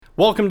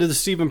Welcome to the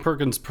Stephen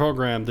Perkins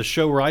Program, the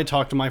show where I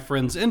talk to my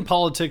friends in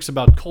politics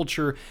about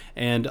culture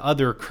and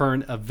other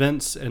current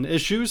events and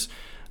issues.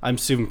 I'm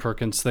Stephen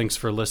Perkins. Thanks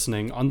for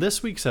listening. On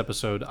this week's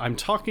episode, I'm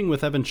talking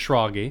with Evan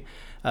Schrage.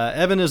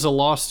 Evan is a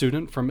law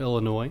student from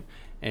Illinois,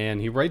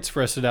 and he writes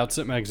for us at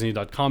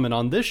OutsetMagazine.com. And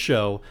on this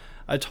show,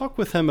 I talk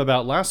with him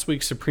about last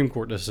week's Supreme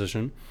Court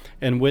decision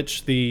in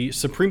which the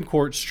Supreme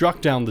Court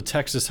struck down the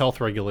Texas health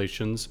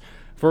regulations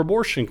for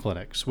abortion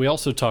clinics. We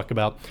also talk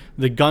about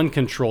the gun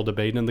control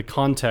debate in the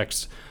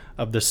context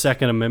of the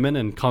Second Amendment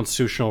and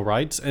constitutional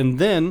rights. And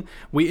then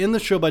we end the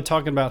show by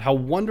talking about how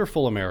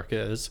wonderful America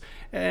is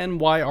and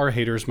why our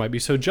haters might be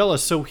so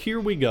jealous. So here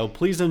we go.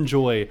 Please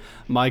enjoy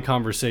my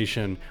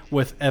conversation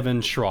with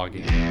Evan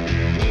Schrage.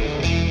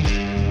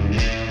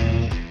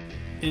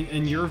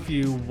 In your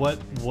view, what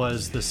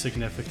was the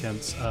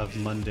significance of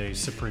Monday's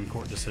Supreme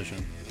Court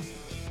decision?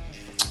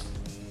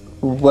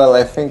 Well,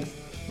 I think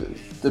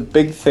the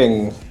big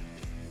thing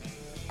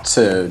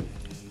to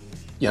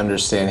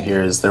understand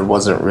here is there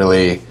wasn't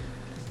really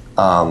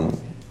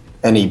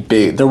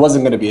there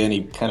wasn't going to be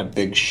any kind of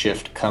big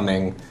shift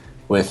coming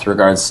with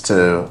regards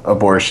to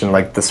abortion.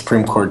 Like, the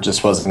Supreme Court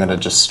just wasn't going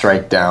to just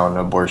strike down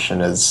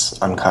abortion as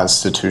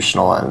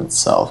unconstitutional in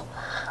itself.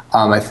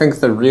 I think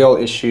the real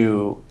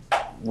issue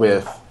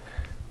with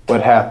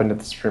what happened at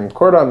the Supreme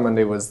Court on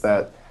Monday was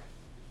that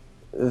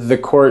the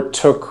court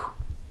took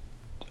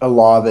a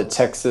law that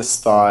Texas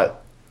thought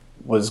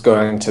was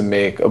going to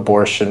make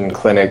abortion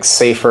clinics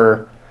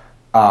safer,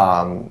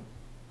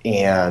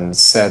 and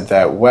said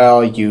that,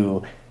 well,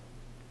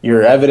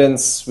 your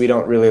evidence, we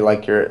don't really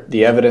like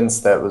the evidence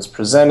that was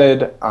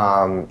presented,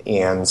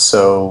 and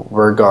so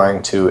we're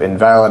going to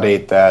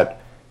invalidate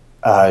that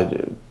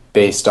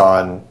based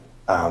on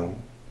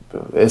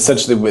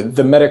essentially with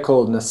the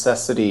medical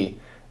necessity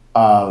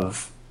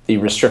of the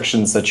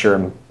restrictions that you're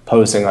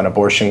imposing on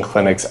abortion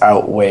clinics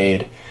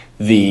outweighed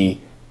the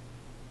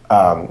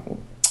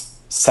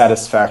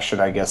satisfaction,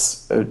 I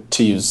guess,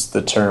 to use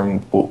the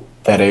term,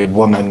 that a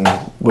woman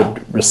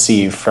would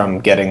receive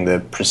from getting the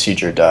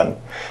procedure done.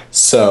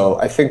 So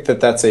I think that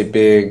that's a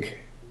big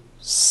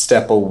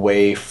step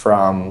away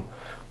from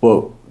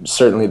what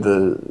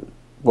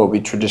we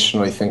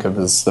traditionally think of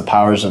as the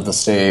powers of the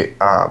state,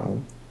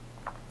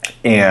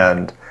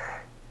 and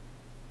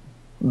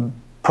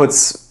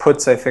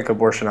puts I think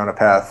abortion on a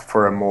path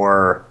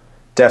for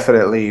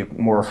definitely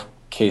more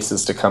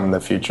cases to come in the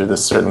future.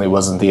 This certainly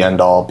wasn't the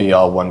end-all,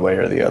 be-all one way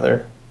or the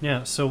other.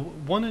 Yeah, so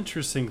one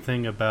interesting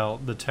thing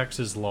about the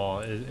Texas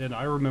law, and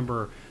I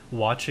remember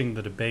watching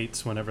the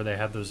debates whenever they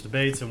had those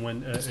debates, and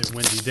when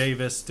Wendy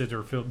Davis did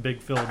her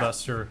big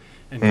filibuster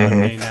and kind of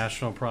gained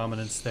national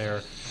prominence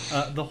there,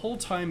 the whole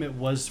time it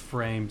was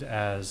framed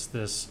as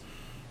this,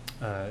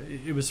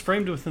 it was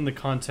framed within the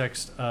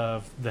context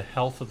of the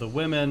health of the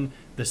women,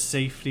 the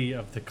safety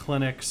of the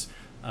clinics.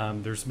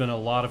 There's been a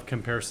lot of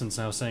comparisons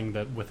now saying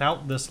that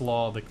without this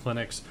law, the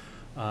clinics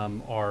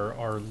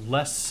are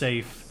less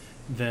safe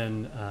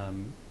than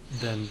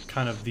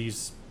kind of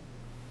these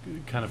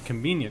kind of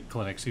convenient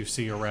clinics you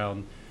see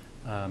around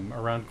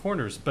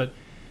corners. But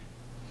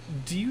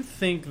do you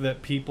think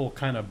that people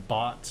kind of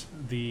bought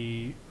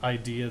the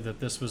idea that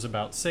this was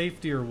about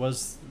safety, or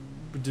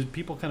did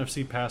people kind of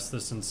see past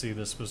this and see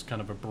this was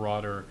kind of a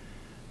broader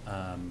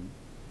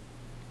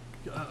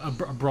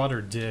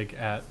dig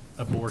at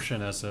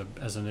abortion as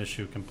an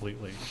issue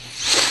completely?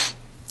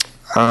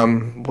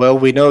 Well,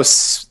 we know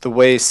the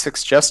way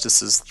 6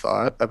 justices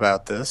thought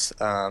about this.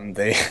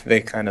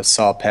 They kind of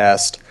saw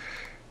past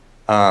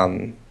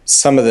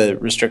some of the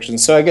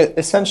restrictions. So I guess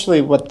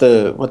essentially what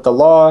the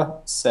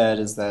law said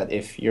is that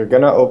if you're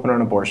going to open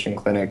an abortion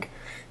clinic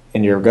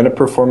and you're going to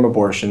perform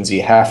abortions,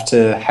 you have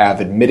to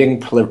have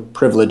admitting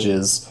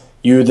privileges.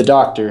 You, the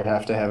doctor,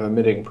 have to have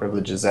admitting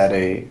privileges at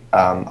a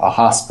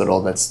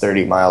hospital that's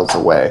 30 miles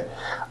away.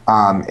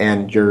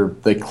 And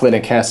the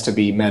clinic has to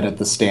be met at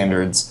the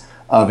standards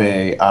of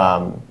a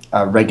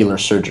regular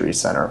surgery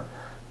center.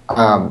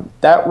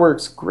 That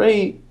works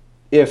great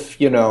if,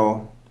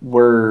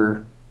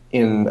 we're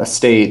in a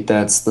state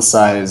that's the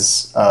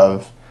size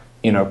of,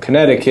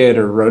 Connecticut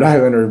or Rhode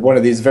Island or one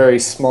of these very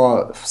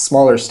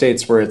smaller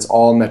states where it's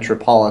all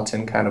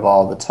metropolitan kind of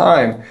all the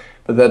time.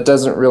 But that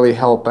doesn't really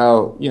help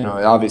out.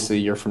 Obviously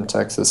you're from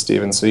Texas,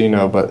 Stephen,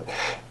 so but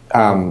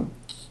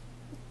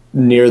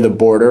near the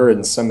border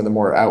and some of the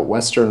more out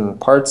western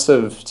parts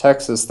of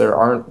Texas, there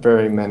aren't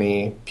very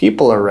many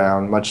people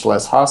around, much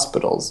less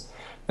hospitals.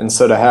 And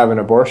so to have an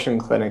abortion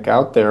clinic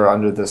out there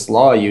under this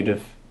law,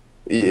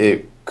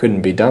 it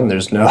couldn't be done.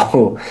 There's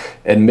no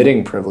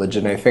admitting privilege.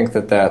 And I think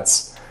that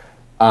that's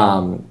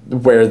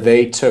where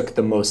they took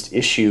the most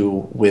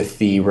issue with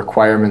the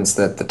requirements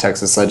that the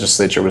Texas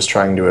legislature was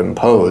trying to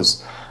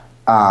impose.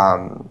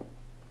 And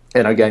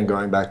again,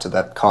 going back to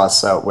that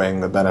costs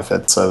outweighing the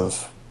benefits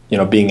of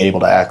being able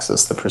to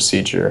access the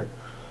procedure.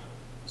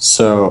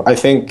 So I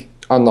think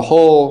on the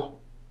whole,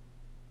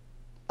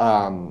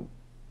 in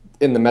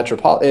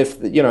the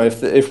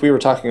if we were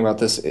talking about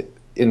this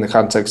in the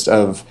context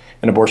of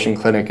an abortion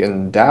clinic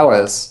in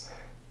Dallas,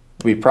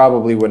 we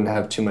probably wouldn't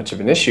have too much of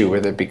an issue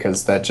with it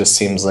because that just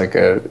seems like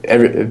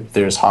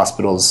there's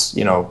hospitals,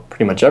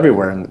 pretty much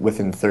everywhere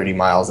within 30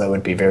 miles. That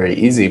would be very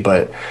easy.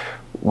 But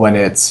when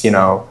it's, in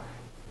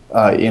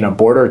a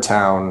border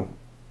town,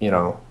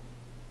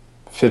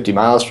 50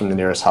 miles from the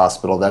nearest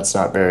hospital, that's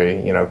not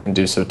very,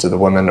 conducive to the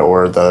women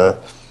or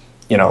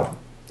you know,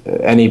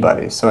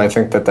 anybody. So I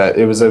think that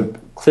it was a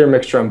clear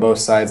mixture on both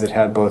sides. It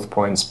had both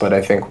points, but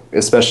I think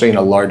especially in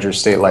a larger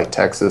state like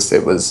Texas,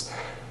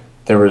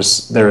 there were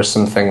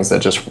some things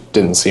that just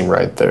didn't seem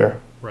right there.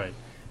 Right.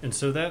 And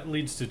so that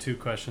leads to two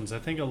questions. I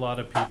think a lot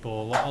of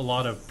people, a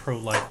lot of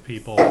pro-life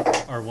people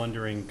are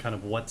wondering kind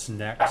of what's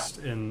next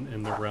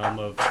in the realm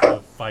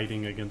of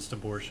fighting against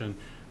abortion.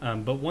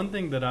 But one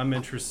thing that I'm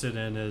interested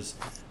in is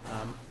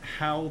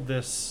how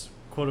this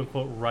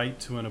quote-unquote right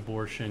to an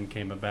abortion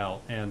came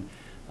about. And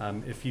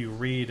if you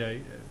read,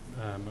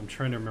 I'm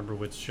trying to remember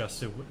which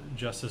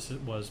justice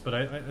it was, but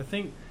I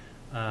think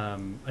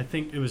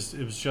it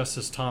was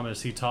Justice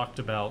Thomas. He talked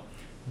about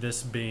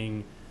this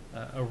being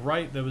a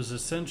right that was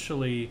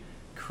essentially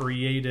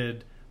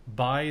created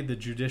by the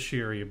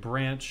judiciary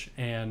branch,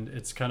 and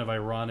it's kind of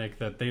ironic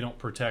that they don't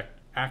protect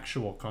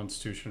actual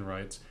constitutional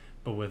rights,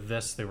 but with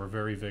this they were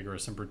very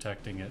vigorous in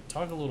protecting it.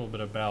 Talk a little bit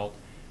about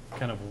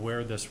kind of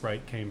where this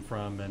right came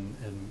from and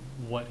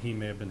what he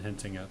may have been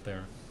hinting at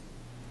there.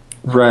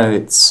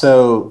 Right.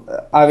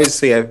 So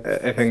obviously, I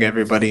think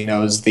everybody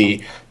knows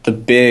the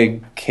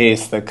big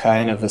case that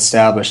kind of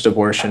established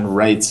abortion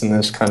rights in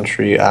this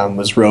country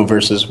was Roe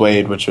versus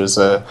Wade, which was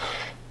a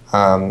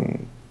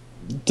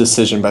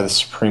decision by the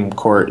Supreme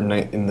Court in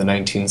the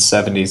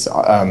 1970s.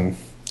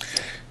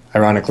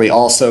 Ironically,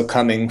 also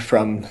coming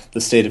from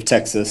the state of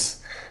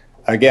Texas,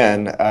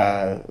 again,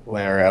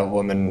 where a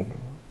woman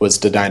was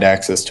denied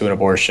access to an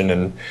abortion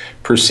and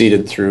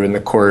proceeded through, and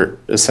the court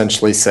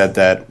essentially said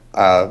that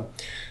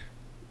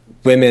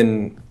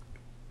women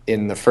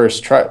in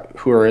the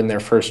who are in their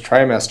first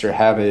trimester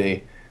have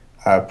a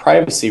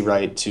privacy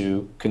right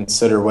to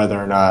consider whether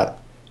or not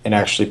and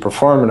actually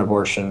perform an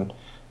abortion,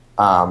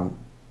 so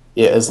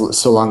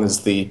long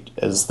as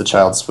the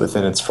child's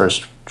within its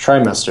first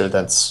trimester.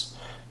 That's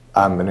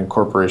an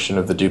incorporation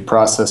of the Due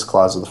Process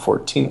Clause of the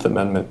 14th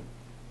Amendment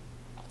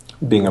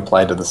being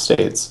applied to the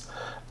states.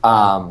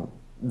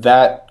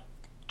 That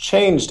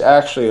changed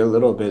actually a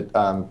little bit.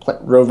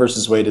 Roe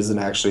versus Wade isn't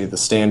actually the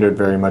standard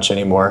very much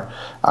anymore.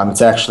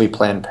 It's actually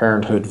Planned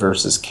Parenthood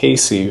versus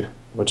Casey,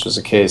 which is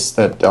a case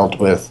that dealt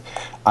with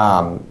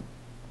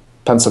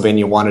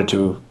Pennsylvania wanted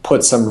to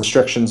put some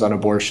restrictions on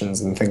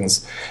abortions and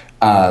things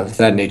of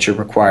that nature,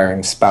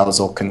 requiring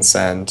spousal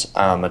consent,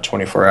 a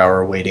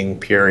 24-hour waiting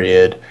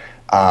period.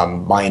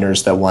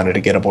 Minors that wanted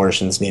to get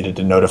abortions needed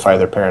to notify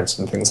their parents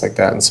and things like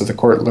that. And so the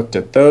court looked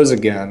at those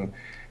again,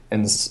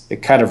 and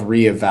it kind of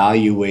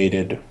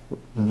reevaluated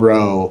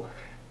Roe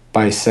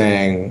by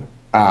saying,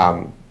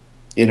 so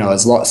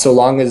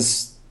long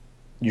as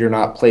you're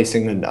not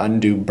placing an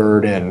undue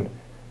burden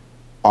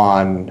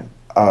on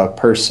a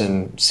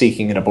person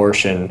seeking an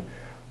abortion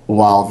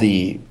while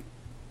the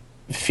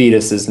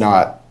fetus is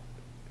not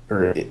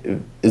or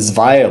is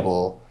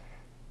viable,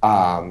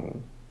 can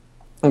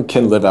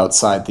live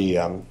outside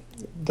the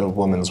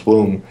woman's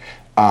womb.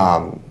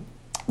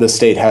 The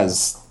state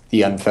has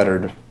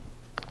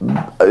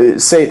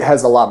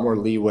a lot more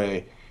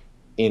leeway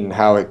in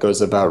how it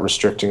goes about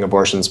restricting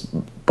abortions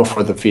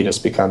before the fetus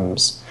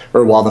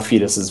while the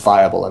fetus is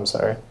viable, I'm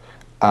sorry.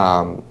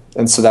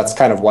 And so that's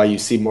kind of why you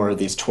see more of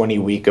these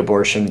 20-week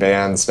abortion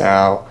bans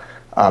now,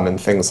 and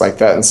things like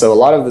that. And so a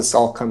lot of this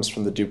all comes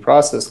from the Due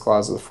Process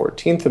Clause of the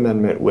 14th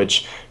Amendment,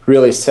 which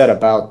really set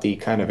about the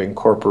kind of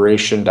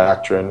incorporation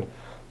doctrine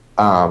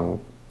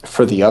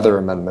for the other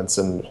amendments.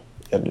 And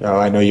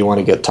I know you want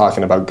to get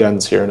talking about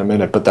guns here in a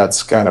minute, but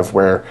that's kind of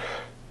where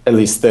at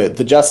least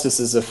the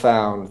justices have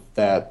found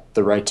that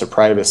the right to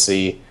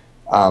privacy,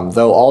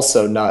 though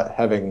also not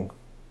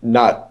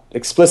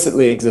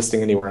explicitly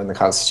existing anywhere in the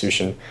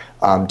Constitution,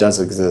 does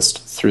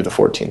exist through the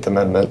 14th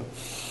Amendment.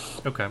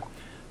 Okay.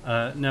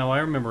 Now, I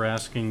remember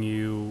asking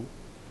you,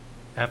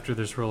 after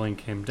this ruling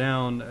came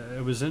down,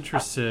 I was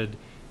interested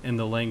in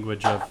the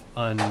language of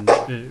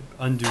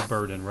undue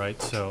burden,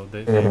 right? So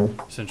they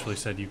essentially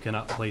said you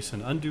cannot place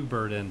an undue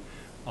burden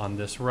on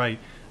this right.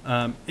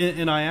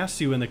 And I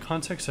asked you, in the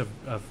context of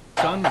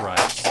gun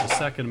rights, the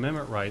Second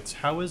Amendment rights,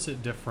 how is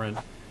it different?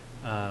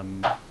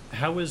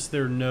 How is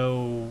there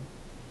no,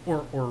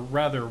 or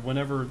rather,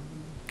 whenever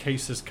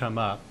cases come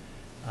up,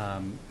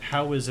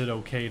 how is it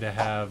okay to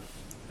have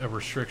a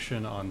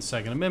restriction on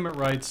Second Amendment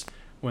rights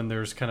when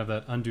there's kind of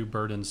that undue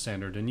burden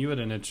standard? And you had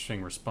an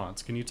interesting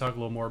response. Can you talk a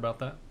little more about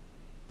that?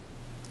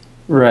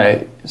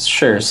 Right,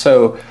 sure.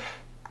 So,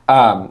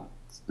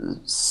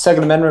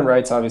 Second Amendment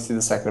rights, obviously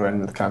the Second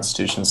Amendment of the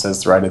Constitution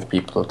says the right of the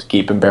people to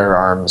keep and bear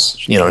arms,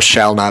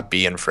 shall not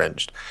be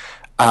infringed.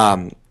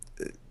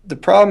 The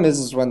problem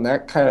is when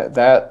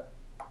that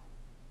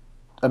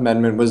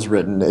amendment was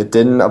written, it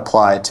didn't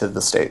apply to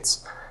the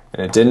states,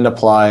 and it didn't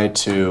apply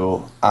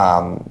to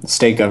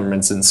state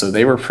governments, and so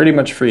they were pretty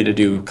much free to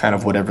do kind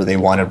of whatever they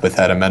wanted with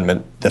that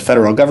amendment. The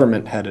federal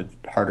government had a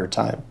harder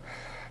time.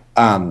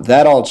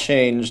 That all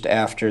changed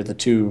after the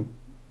two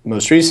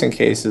most recent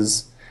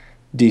cases,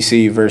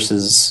 DC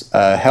versus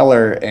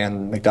Heller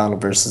and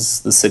McDonald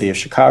versus the city of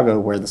Chicago,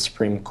 where the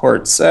Supreme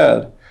Court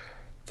said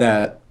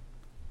that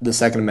the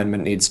Second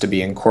Amendment needs to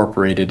be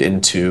incorporated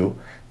into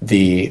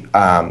the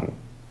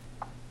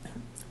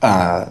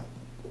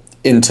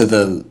into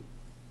the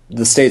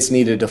states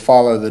needed to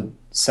follow the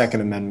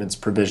Second Amendment's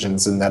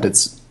provisions, and that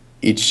it's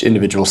each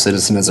individual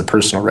citizen has a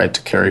personal right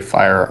to carry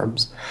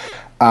firearms.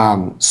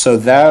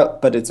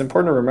 But it's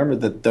important to remember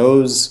that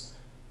those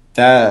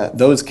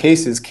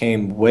cases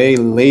came way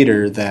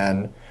later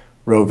than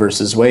Roe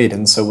versus Wade,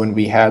 and so when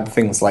we had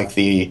things like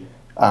the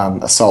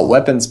assault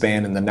weapons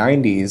ban in the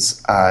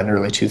 90s and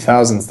early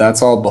 2000s,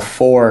 that's all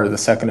before the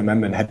Second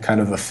Amendment had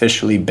kind of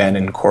officially been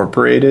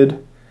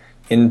incorporated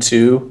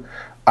into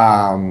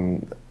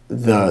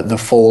the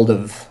fold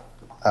of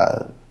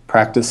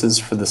practices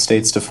for the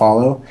states to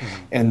follow.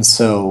 Mm-hmm. And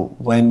so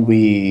when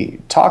we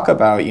talk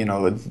about,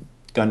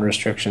 gun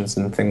restrictions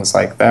and things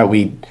like that,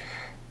 we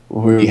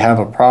have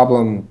a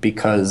problem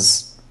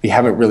because we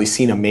haven't really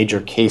seen a major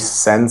case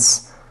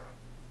since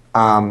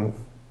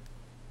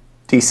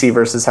DC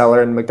versus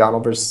Heller and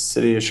McDonald versus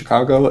City of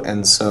Chicago.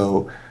 And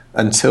so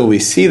until we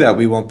see that,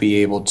 we won't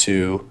be able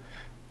to,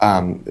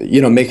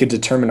 make a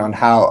determination on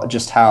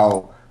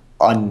how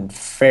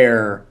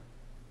unfair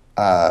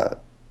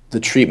the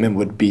treatment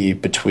would be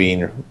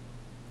between,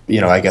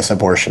 I guess,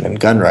 abortion and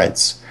gun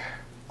rights.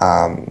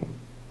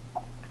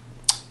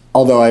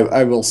 Although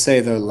I will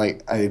say, though,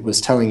 like I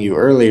was telling you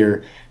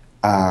earlier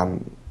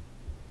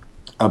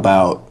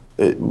about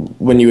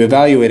when you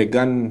evaluate a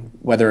gun,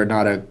 whether or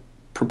not a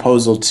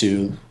proposal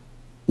to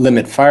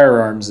limit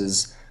firearms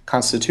is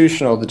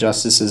constitutional, the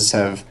justices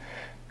have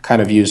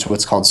kind of used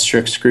what's called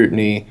strict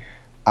scrutiny,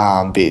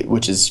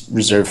 which is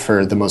reserved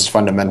for the most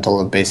fundamental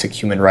of basic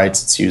human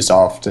rights. It's used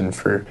often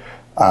for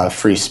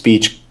free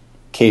speech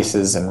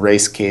cases and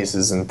race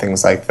cases and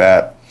things like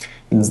that.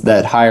 And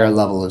that higher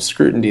level of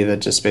scrutiny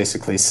that just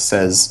basically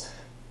says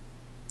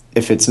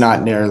if it's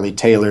not narrowly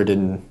tailored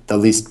in the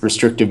least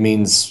restrictive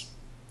means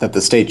that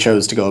the state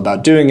chose to go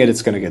about doing it,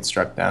 it's going to get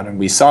struck down. And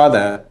we saw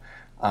that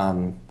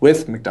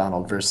with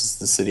McDonald versus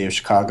the city of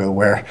Chicago,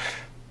 where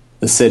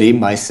the city,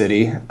 my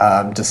city,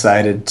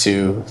 decided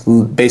to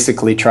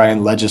basically try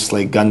and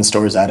legislate gun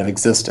stores out of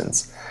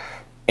existence.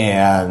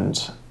 And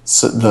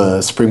so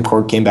the Supreme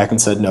Court came back and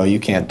said, no, you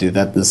can't do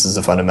that. This is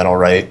a fundamental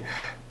right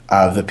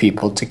of the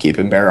people to keep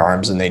and bear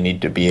arms, and they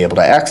need to be able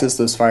to access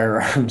those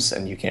firearms,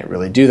 and you can't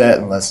really do that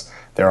unless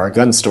there are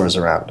gun stores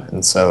around.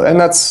 And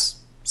that's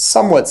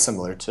somewhat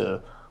similar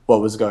to what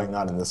was going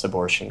on in this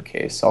abortion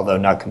case, although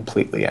not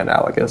completely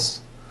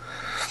analogous.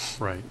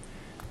 Right.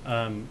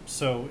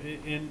 So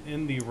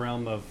in the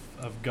realm of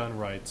gun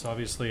rights,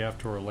 obviously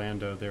after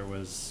Orlando there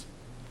was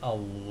a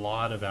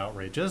lot of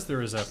outrage, as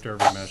there is after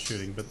every mass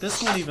shooting. But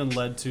this one even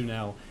led to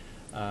now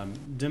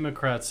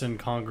Democrats in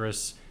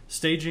Congress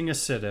staging a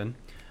sit-in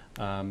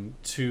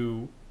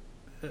to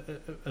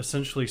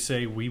essentially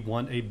say we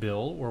want a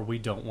bill or we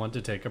don't want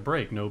to take a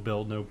break. No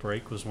bill, no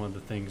break was one of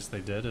the things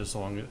they did, as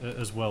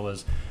well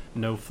as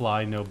no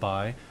fly, no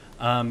buy.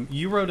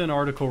 You wrote an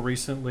article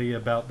recently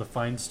about the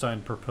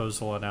Feinstein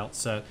proposal on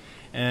Outset,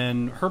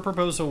 and her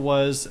proposal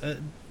was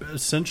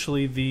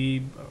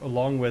essentially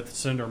along with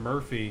Senator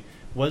Murphy,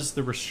 was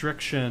the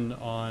restriction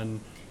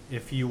on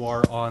if you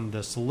are on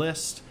this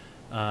list,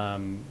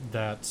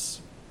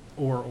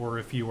 or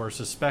if you are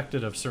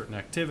suspected of certain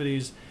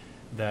activities,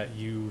 that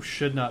you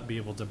should not be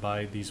able to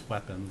buy these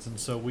weapons. And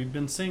so we've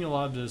been seeing a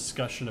lot of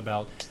discussion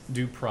about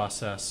due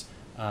process,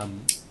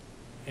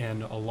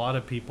 and a lot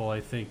of people, I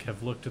think,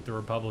 have looked at the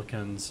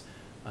Republicans,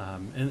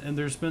 and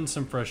there's been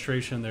some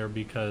frustration there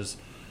because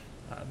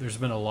there's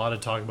been a lot of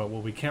talk about,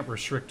 well, we can't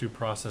restrict due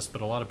process, but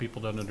a lot of people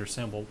don't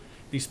understand, well,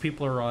 these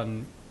people are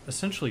on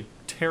essentially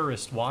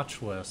terrorist watch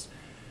lists.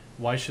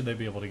 Why should they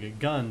be able to get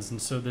guns?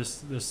 And so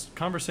this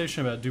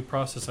conversation about due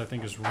process, I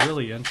think, is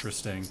really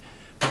interesting.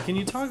 But can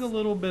you talk a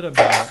little bit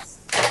about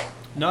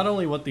not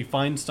only what the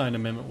Feinstein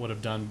Amendment would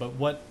have done, but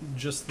what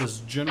just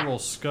this general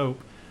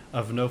scope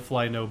of no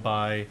fly, no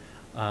buy,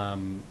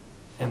 and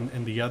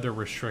the other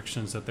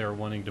restrictions that they're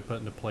wanting to put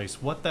into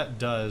place, what that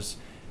does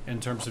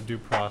in terms of due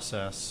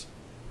process?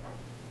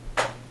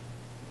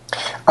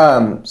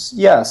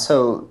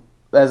 So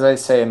as I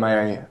say in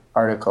my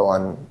article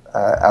on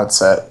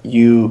Outset,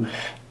 you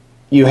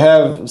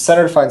have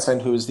Senator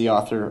Feinstein, who was the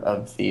author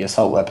of the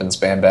assault weapons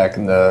ban back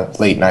in the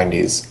late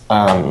 90s.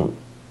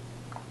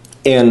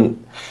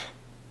 And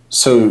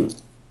so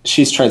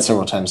she's tried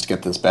several times to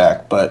get this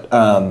back, but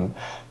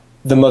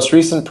the most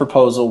recent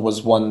proposal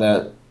was one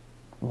that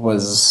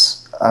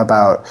was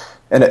about,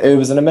 and it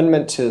was an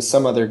amendment to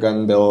some other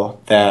gun bill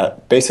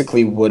that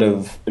basically would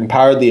have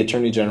empowered the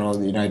Attorney General of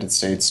the United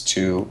States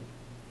to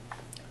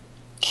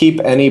keep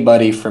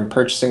anybody from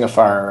purchasing a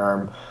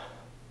firearm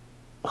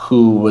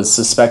who was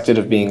suspected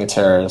of being a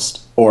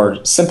terrorist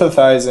or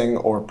sympathizing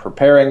or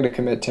preparing to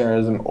commit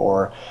terrorism,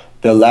 or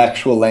the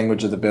actual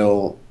language of the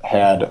bill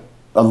had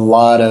a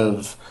lot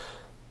of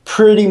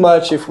pretty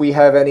much if we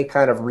have any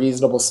kind of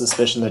reasonable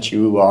suspicion that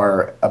you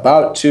are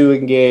about to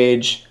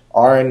engage,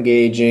 are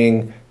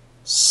engaging,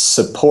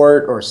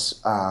 support or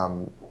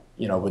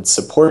would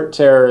support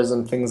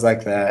terrorism, things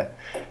like that,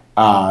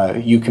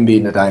 you can be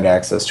denied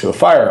access to a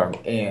firearm.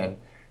 And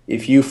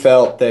if you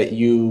felt that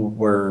you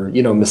were,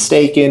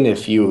 mistaken,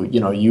 if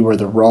you were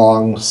the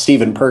wrong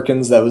Stephen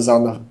Perkins that was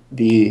on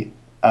the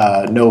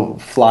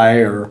no-fly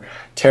or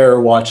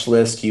terror watch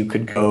list, you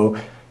could go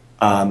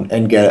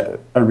and get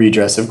a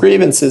redress of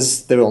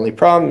grievances. The only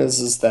problem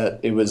is that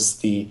it was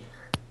the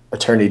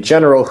Attorney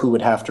General who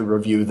would have to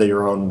review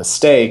their own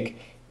mistake,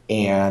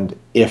 and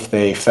if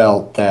they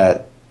felt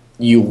that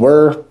you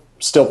were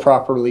still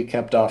properly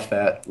kept off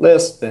that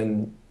list,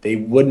 then they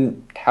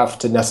wouldn't have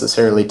to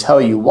necessarily tell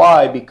you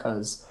why,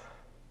 because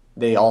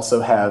they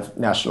also have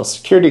national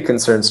security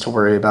concerns to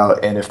worry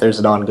about, and if there's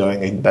an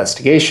ongoing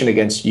investigation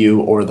against you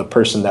or the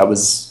person that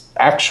was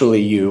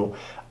actually you,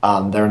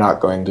 they're not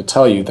going to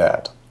tell you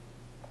that.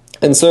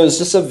 And so it's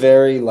just a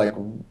very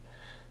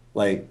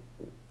like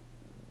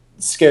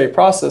scary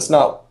process,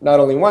 not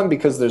only one,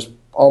 because there's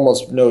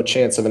almost no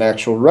chance of an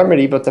actual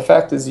remedy, but the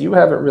fact is you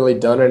haven't really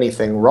done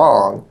anything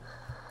wrong,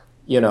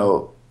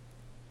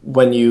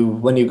 when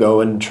you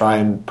go and try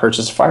and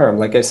purchase a firearm.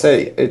 Like I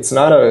say, it's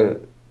not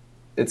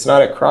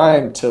a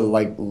crime to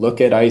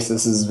look at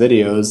ISIS's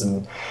videos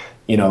and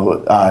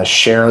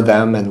share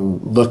them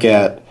and look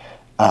at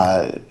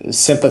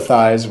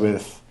sympathize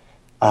with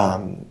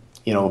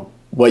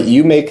what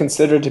you may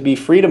consider to be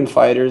freedom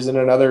fighters in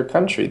another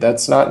country.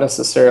 That's not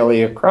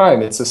necessarily a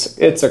crime.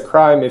 It's a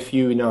crime if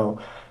you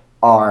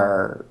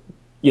are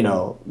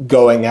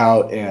going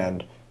out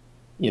and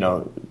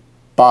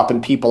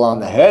bopping people on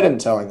the head and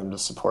telling them to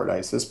support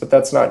ISIS, but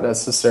that's not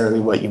necessarily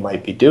what you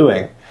might be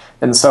doing.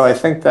 And so I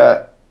think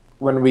that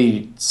when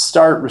we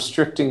start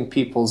restricting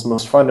people's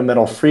most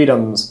fundamental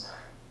freedoms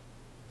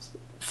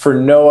for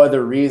no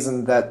other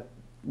reason that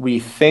we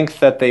think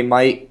that they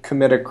might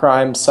commit a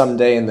crime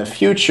someday in the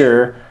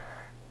future,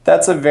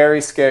 that's a very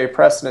scary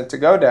precedent to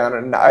go down.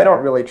 And I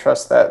don't really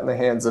trust that in the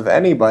hands of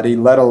anybody,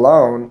 let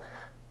alone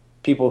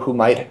people who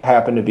might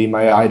happen to be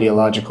my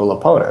ideological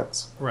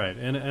opponents. Right,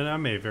 and I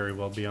may very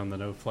well be on the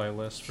no-fly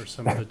list for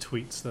some of the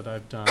tweets that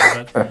I've done.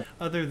 But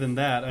other than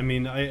that, I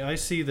mean, I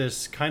see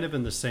this kind of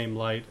in the same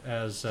light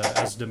as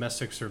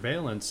domestic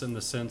surveillance, in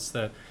the sense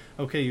that,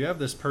 okay, you have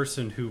this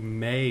person who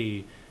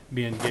may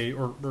be engaged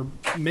or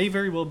may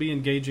very well be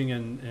engaging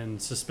in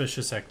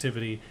suspicious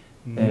activity,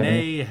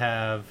 may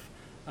have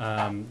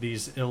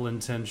these ill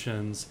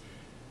intentions,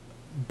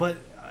 but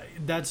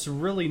that's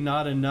really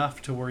not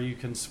enough to where you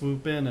can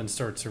swoop in and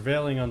start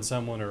surveilling on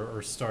someone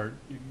or start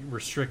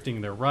restricting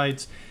their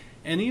rights.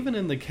 And even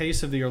in the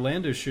case of the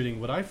Orlando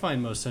shooting, what I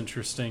find most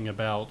interesting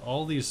about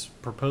all these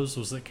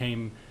proposals that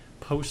came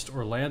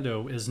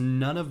post-Orlando is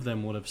none of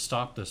them would have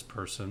stopped this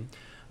person.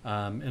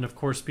 And of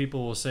course,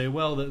 people will say,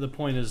 well, the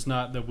point is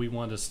not that we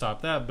want to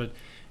stop that, but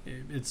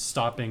it's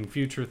stopping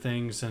future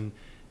things.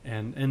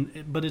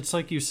 But it's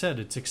like you said,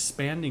 it's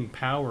expanding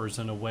powers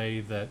in a way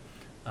that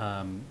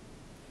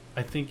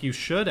I think you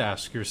should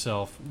ask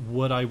yourself,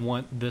 would I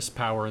want this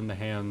power in the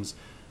hands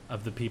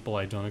of the people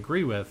I don't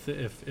agree with?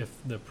 If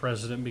the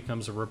president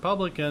becomes a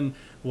Republican,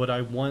 would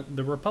I want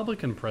the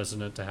Republican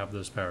president to have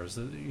those powers?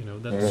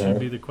 That should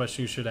be the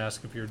question you should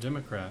ask if you're a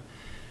Democrat.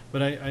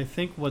 But I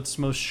think what's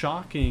most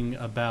shocking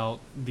about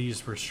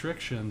these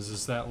restrictions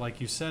is that,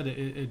 like you said,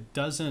 it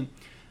doesn't,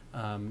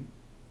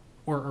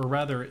 or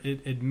rather,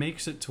 it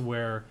makes it to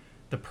where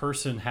the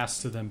person has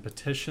to then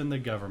petition the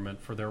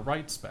government for their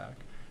rights back,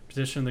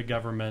 petition the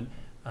government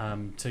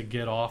to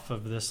get off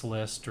of this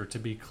list or to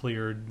be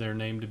cleared, their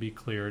name to be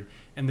cleared.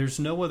 And there's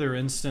no other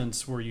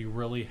instance where you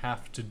really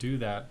have to do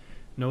that.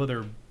 No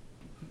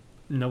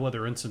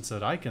other instance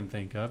that I can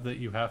think of that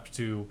you have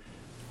to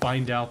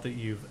find out that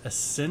you've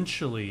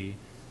essentially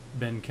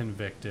been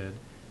convicted,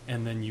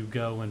 and then you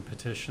go and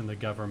petition the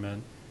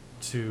government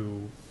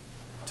to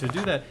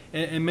do that.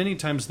 And many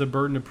times the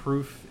burden of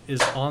proof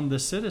is on the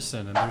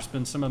citizen, and there's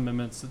been some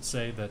amendments that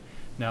say that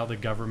now the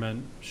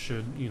government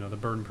should, the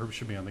burden of proof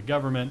should be on the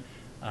government.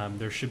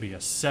 There should be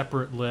a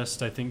separate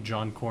list. I think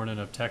John Cornyn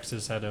of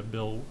Texas had a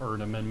bill or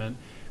an amendment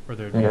where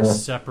there'd be a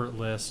separate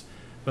list.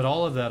 But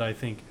all of that, I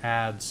think,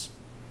 adds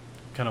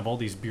kind of all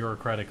these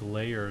bureaucratic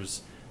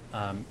layers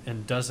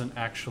and doesn't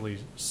actually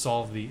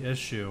solve the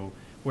issue,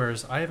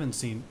 whereas I haven't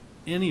seen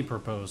any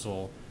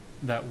proposal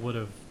that would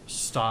have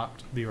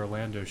stopped the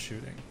Orlando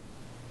shooting.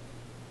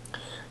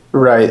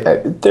 Right.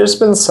 There's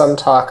been some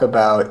talk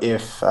about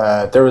if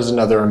there was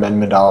another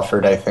amendment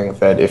offered, I think,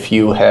 that if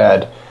you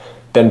had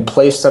been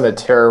placed on a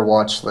terror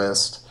watch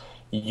list,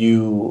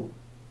 you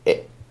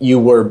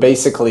were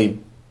basically,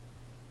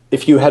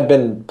 if you had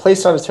been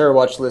placed on a terror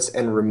watch list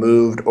and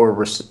removed or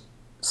were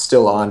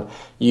still on,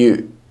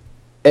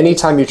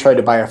 anytime you tried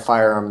to buy a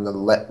firearm in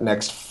the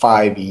next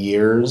 5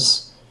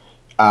 years,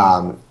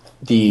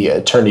 the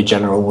Attorney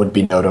General would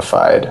be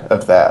notified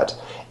of that,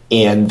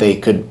 and they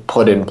could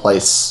put in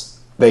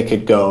place, they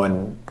could go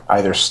and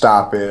either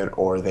stop it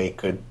or they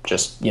could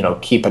just,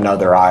 keep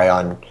another eye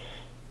on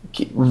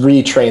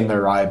retrain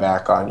their eye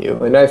back on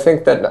you. And I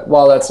think that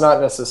while that's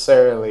not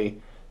necessarily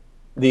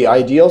the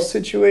ideal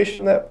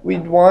situation that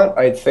we'd want,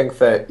 I think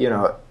that,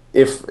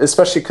 if,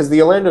 especially because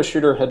the Orlando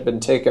shooter had been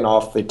taken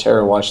off the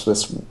terror watch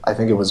list, I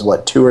think it was,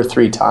 what, 2 or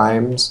 3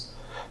 times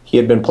he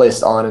had been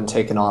placed on and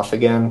taken off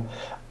again.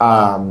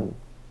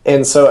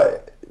 And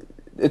so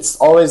it's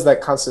always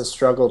that constant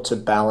struggle to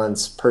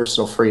balance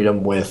personal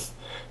freedom with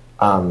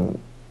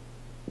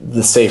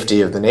the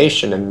safety of the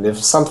nation. And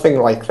if something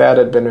like that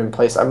had been in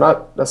place, I'm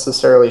not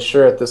necessarily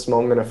sure at this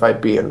moment if I'd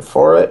be in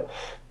for it,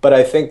 but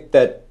I think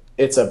that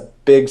it's a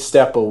big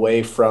step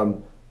away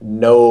from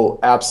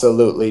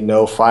absolutely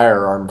no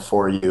firearm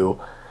for you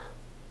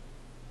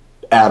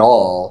at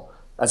all,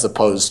 as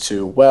opposed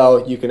to,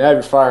 well, you can have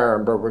your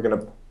firearm, but we're going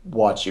to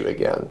watch you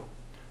again.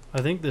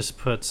 I think this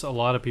puts a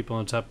lot of people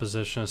in a tough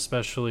position,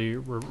 especially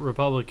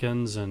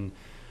Republicans, and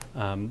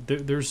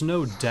there's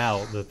no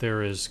doubt that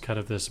there is kind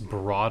of this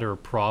broader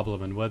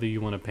problem, and whether you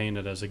want to paint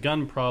it as a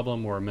gun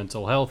problem or a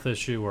mental health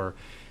issue or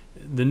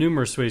the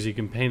numerous ways you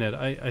can paint it,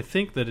 I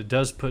think that it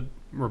does put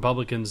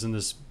Republicans in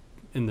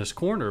this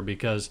corner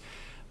because,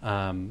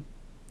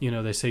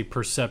 they say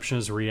perception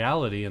is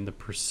reality, and the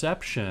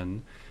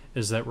perception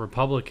is that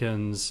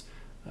Republicans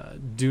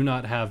do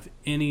not have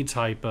any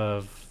type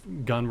of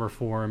gun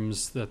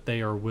reforms that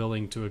they are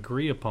willing to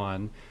agree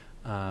upon.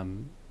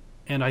 And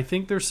I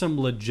think there's some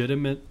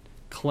legitimate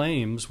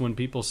claims when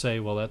people say,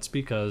 well, that's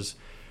because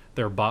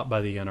they're bought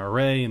by the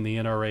NRA, and the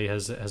NRA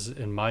has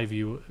in my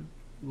view,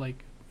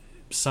 like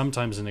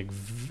sometimes in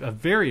a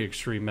very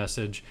extreme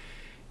message,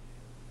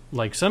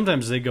 like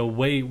sometimes they go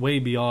way, way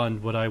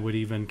beyond what I would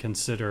even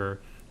consider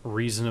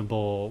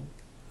reasonable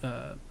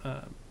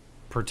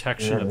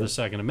protection of the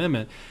Second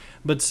Amendment.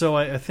 But so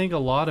I think a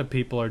lot of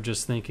people are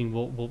just thinking,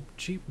 well,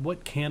 gee,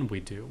 what can we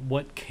do?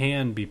 What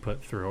can be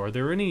put through? Are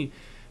there any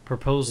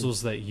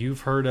proposals that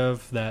you've heard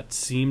of that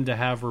seem to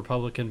have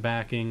Republican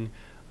backing,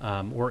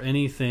 or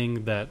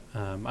anything that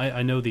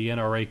I know the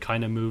NRA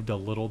kind of moved a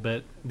little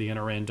bit, the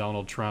NRA and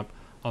Donald Trump,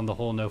 on the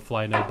whole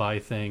no-fly, no-buy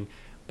thing.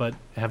 But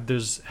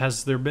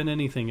has there been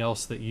anything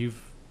else that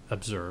you've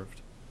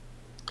observed?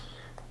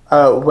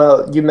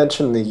 Well, you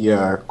mentioned the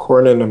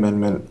Cornyn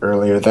Amendment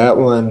earlier. That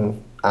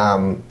one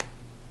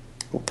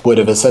would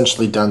have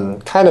essentially done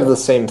kind of the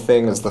same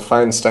thing as the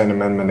Feinstein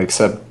Amendment,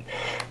 except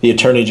the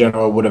Attorney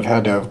General would have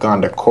had to have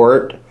gone to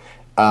court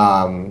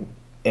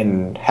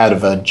and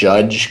had a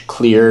judge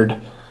cleared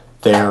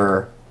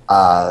their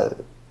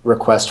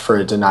request for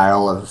a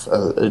denial of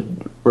a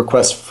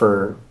request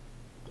for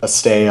a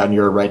stay on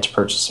your right to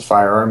purchase a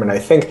firearm. And I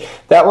think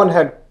that one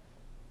had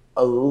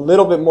a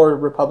little bit more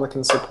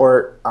Republican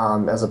support,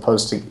 as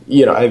opposed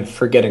to, I'm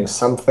forgetting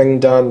something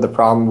done. The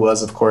problem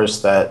was, of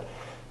course, that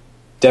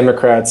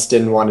Democrats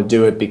didn't want to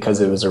do it because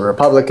it was a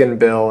Republican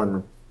bill,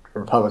 and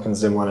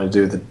Republicans didn't want to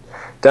do the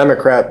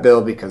Democrat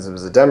bill because it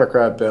was a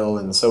Democrat bill.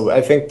 And so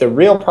I think the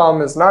real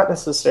problem is not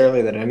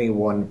necessarily that any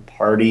one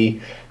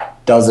party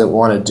doesn't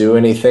want to do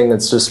anything.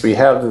 It's just we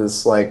have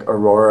this like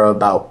aurora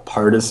about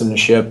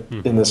partisanship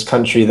in this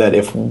country, that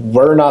if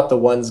we're not the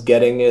ones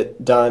getting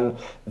it done,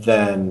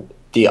 then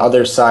the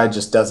other side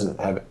just doesn't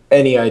have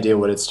any idea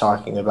what it's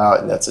talking about,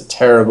 and that's a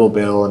terrible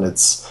bill.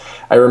 And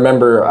I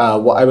remember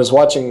I was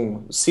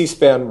watching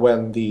C-SPAN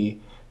when the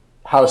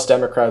House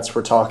Democrats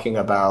were talking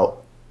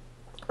about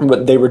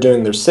what they were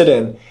doing their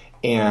sit-in,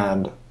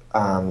 and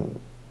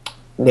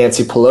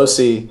Nancy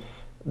Pelosi,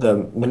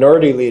 the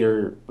minority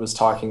leader, was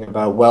talking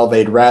about, well,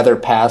 they'd rather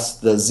pass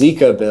the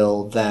Zika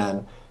bill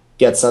than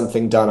get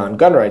something done on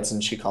gun rights,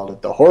 and she called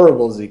it the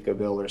horrible Zika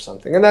bill or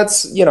something. And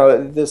that's,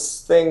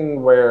 this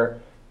thing where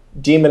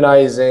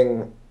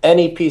demonizing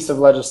any piece of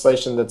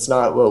legislation that's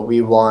not what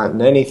we want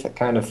and any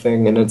kind of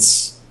thing, and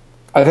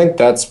I think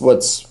that's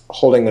what's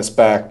holding us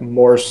back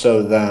more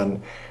so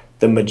than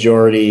the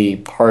majority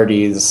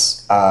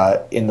parties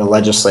in the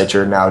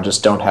legislature now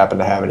just don't happen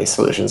to have any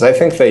solutions. I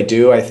think they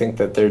do. I think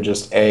that they're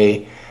just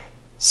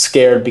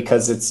scared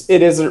because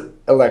it is an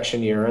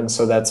election year, and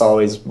so that's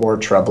always more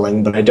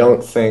troubling. But I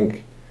don't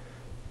think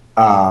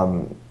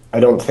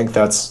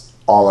that's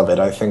all of it.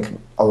 I think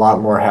a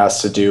lot more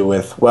has to do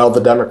with, well,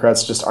 the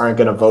Democrats just aren't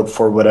going to vote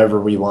for whatever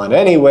we want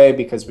anyway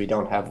because we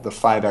don't have the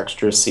 5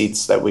 extra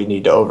seats that we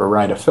need to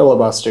override a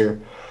filibuster,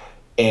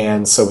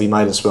 and so we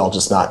might as well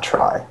just not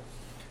try.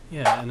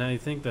 Yeah, and I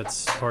think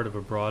that's part of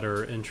a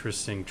broader,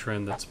 interesting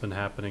trend that's been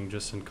happening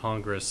just in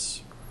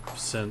Congress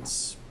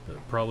since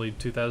probably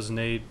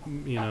 2008,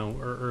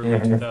 or early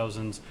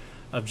 2000s,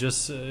 of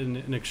just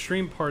an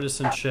extreme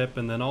partisanship.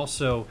 And then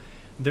also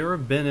there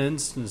have been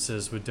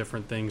instances with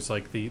different things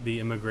like the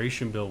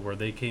immigration bill where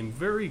they came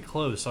very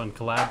close on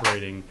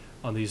collaborating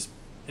on these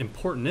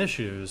important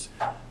issues,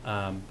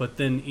 but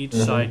then each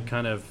side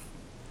kind of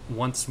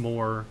wants a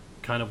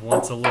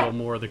little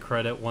more of the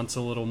credit, wants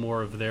a little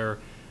more of their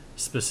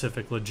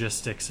specific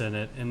logistics in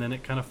it, and then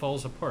it kind of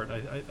falls apart.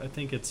 I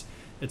think it's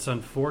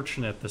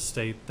unfortunate the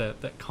state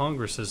that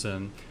Congress is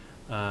in,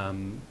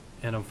 and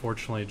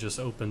unfortunately it just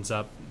opens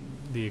up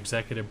the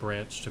executive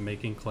branch to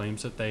making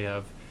claims that they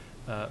have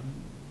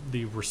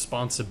the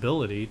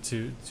responsibility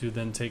to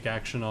then take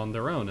action on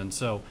their own. And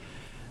so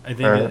I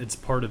think Right. it's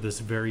part of this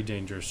very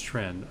dangerous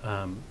trend.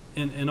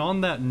 And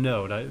on that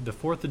note, the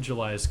 4th of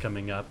July is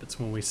coming up. It's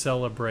when we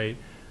celebrate.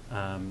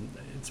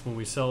 It's when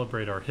we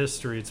celebrate our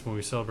history. It's when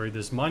we celebrate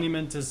this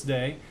monumentous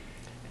day.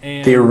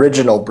 And The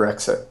original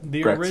Brexit.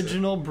 the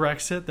original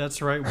Brexit.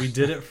 That's right. We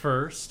did it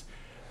first.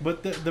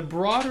 But the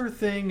broader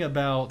thing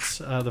about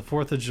the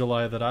 4th of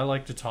July that I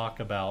like to talk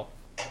about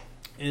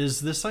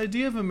is this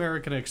idea of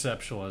American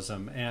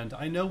exceptionalism. And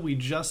I know we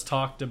just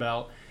talked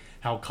about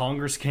how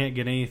Congress can't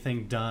get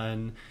anything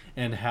done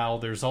and how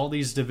there's all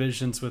these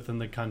divisions within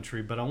the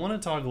country. But I want to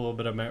talk a little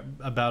bit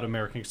about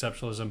American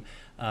exceptionalism.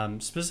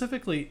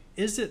 Specifically,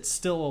 is it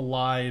still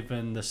alive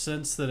in the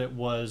sense that it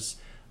was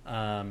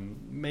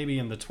maybe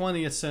in the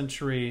 20th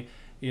century?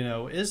 You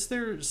know, is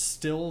there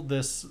still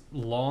this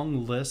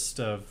long list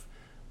of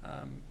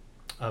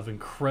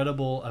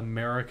incredible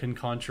American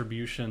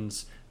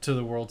contributions to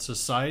the world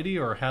society,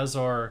 or has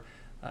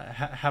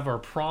have our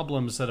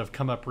problems that have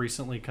come up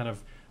recently kind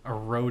of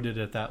eroded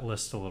at that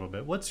list a little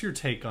bit? What's your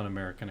take on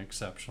American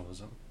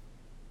exceptionalism?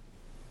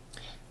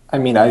 I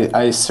mean,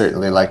 I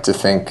certainly like to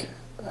think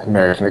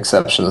American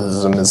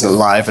exceptionalism is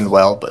alive and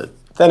well, but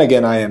then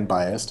again, I am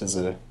biased as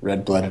a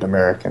red-blooded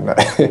American.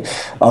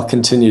 I'll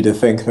continue to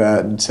think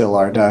that until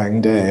our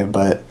dying day.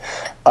 But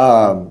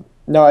no,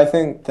 I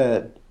think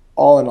that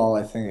all in all,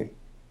 I think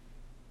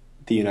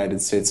the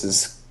United States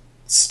is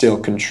still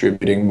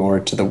contributing more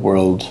to the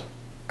world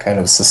kind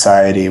of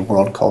society,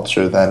 world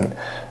culture than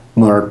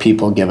more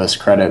people give us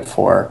credit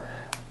for.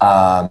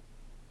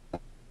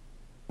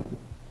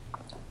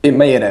 It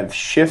may have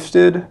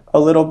shifted a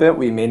little bit.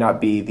 We may not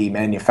be the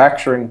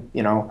manufacturing,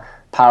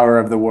 power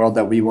of the world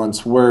that we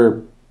once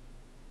were,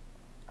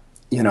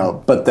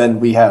 but then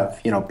we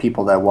have,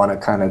 people that want to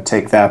kind of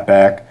take that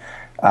back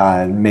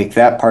and make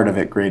that part of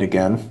it great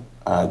again,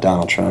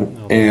 Donald Trump.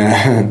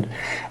 And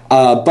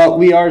but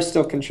we are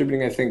still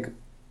contributing, I think,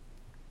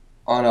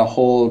 on a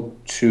whole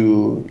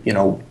to,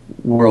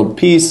 world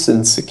peace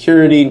and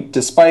security,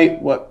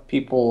 despite what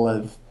people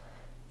have,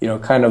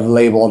 kind of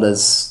labeled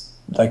as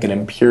like an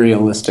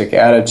imperialistic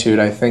attitude.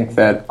 I think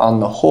that on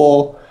the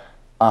whole,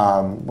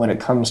 when it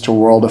comes to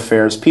world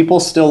affairs, people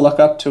still look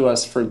up to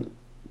us for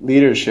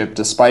leadership,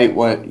 despite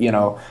what,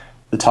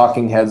 the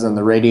talking heads on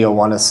the radio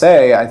want to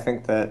say. I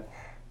think that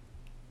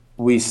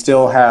we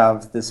still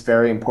have this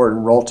very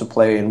important role to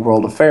play in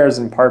world affairs,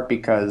 in part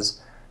because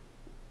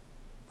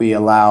we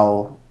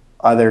allow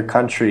other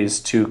countries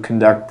to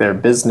conduct their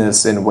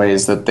business in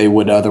ways that they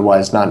would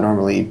otherwise not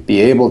normally be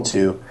able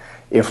to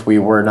if we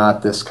were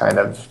not this kind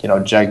of,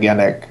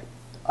 gigantic,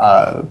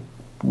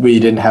 we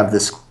didn't have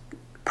this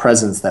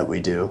presence that we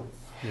do.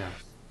 Yeah.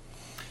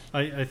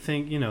 I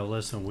think,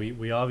 listen,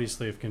 we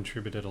obviously have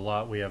contributed a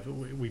lot.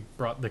 We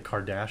brought the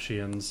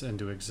Kardashians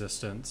into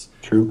existence.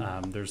 True.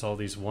 There's all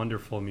these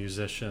wonderful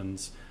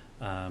musicians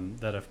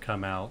that have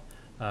come out.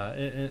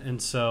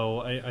 And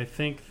so I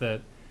think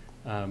that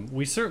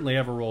we certainly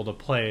have a role to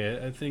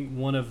play. I think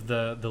one of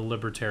the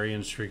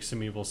libertarian streaks in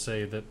me will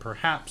say that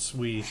perhaps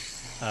we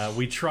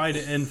try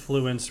to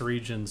influence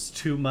regions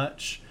too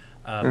much,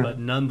 but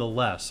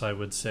nonetheless, I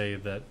would say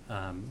that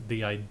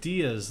the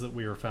ideas that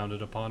we are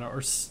founded upon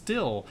are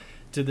still,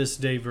 to this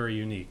day, very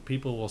unique.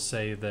 People will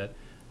say that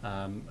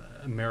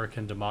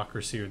American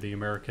democracy or the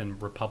American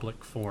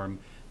republic form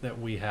that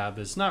we have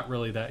is not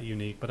really that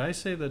unique, but I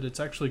say that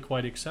it's actually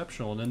quite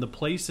exceptional. And in the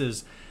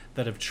places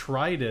that have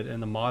tried it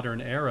in the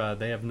modern era,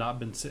 they have not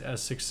been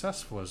as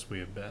successful as we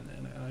have been.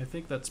 And I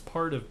think that's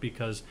part of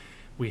because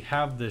we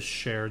have this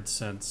shared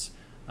sense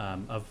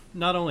of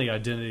not only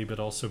identity but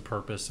also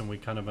purpose, and we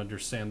kind of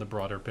understand the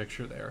broader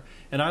picture there.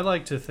 And I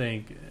like to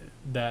think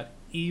that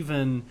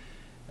even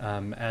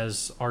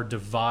as our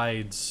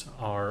divides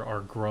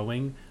are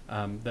growing,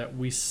 that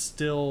we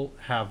still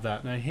have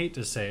that. And I hate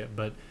to say it,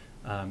 but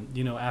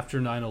after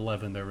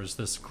 9/11, there was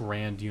this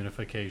grand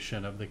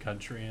unification of the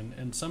country,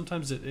 and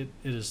sometimes it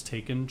has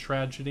taken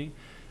tragedy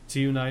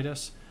to unite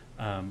us.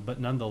 But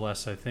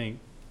nonetheless, I think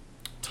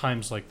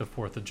times like the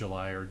 4th of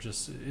July, or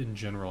just in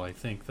general, I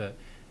think that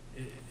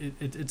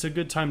it's a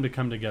good time to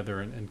come together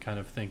and kind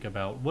of think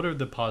about what are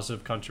the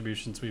positive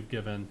contributions we've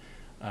given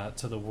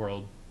to the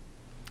world.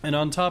 And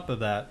on top of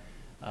that,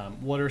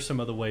 what are some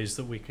of the ways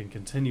that we can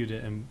continue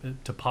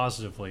to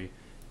positively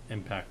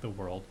impact the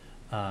world?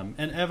 And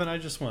Evan, I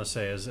just want to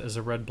say, as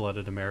a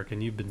red-blooded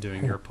American, you've been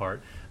doing your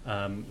part.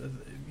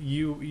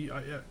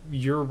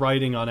 Your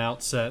writing on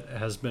Outset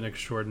has been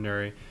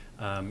extraordinary.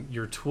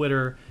 Your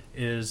Twitter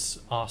is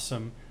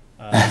awesome.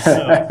 So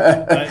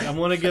I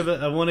want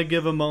to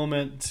give a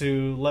moment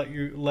to let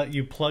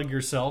you plug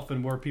yourself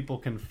and where people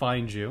can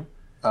find you.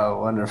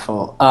 Oh,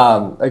 wonderful.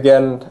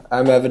 Again,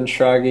 I'm Evan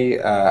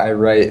Schrage. I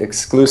write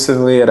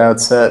exclusively at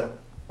Outset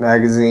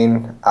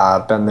magazine.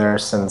 I've been there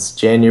since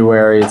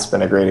January. It's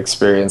been a great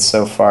experience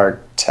so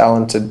far.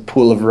 Talented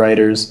pool of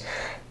writers.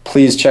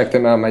 Please check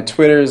them out. My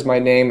Twitter is my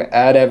name,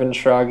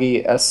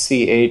 @EvanSchrage,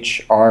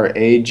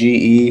 SCHRAGE.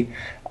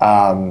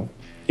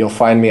 You'll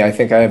find me. I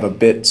think I have a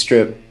bit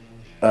strip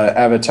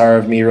avatar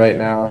of me right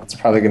now. It's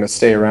probably going to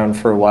stay around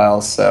for a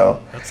while.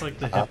 So that's like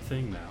the hip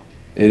thing now.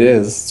 It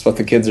is. It's what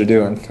the kids are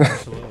doing.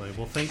 Absolutely.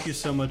 Well, thank you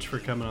so much for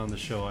coming on the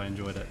show. I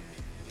enjoyed it.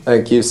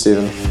 Thank you,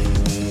 Stephen.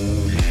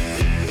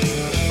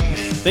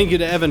 Thank you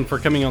to Evan for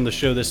coming on the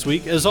show this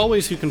week. As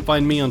always, you can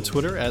find me on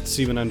Twitter at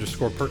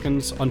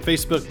Stephen_Perkins, on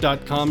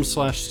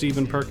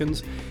Facebook.com/Stephen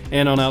Perkins,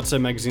 and on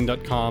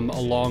OutsideMagazine.com,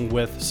 along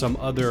with some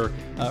other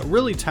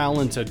really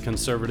talented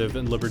conservative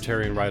and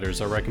libertarian writers.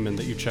 I recommend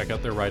that you check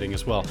out their writing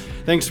as well.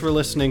 Thanks for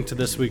listening to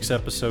this week's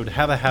episode.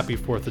 Have a happy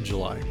 4th of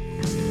July.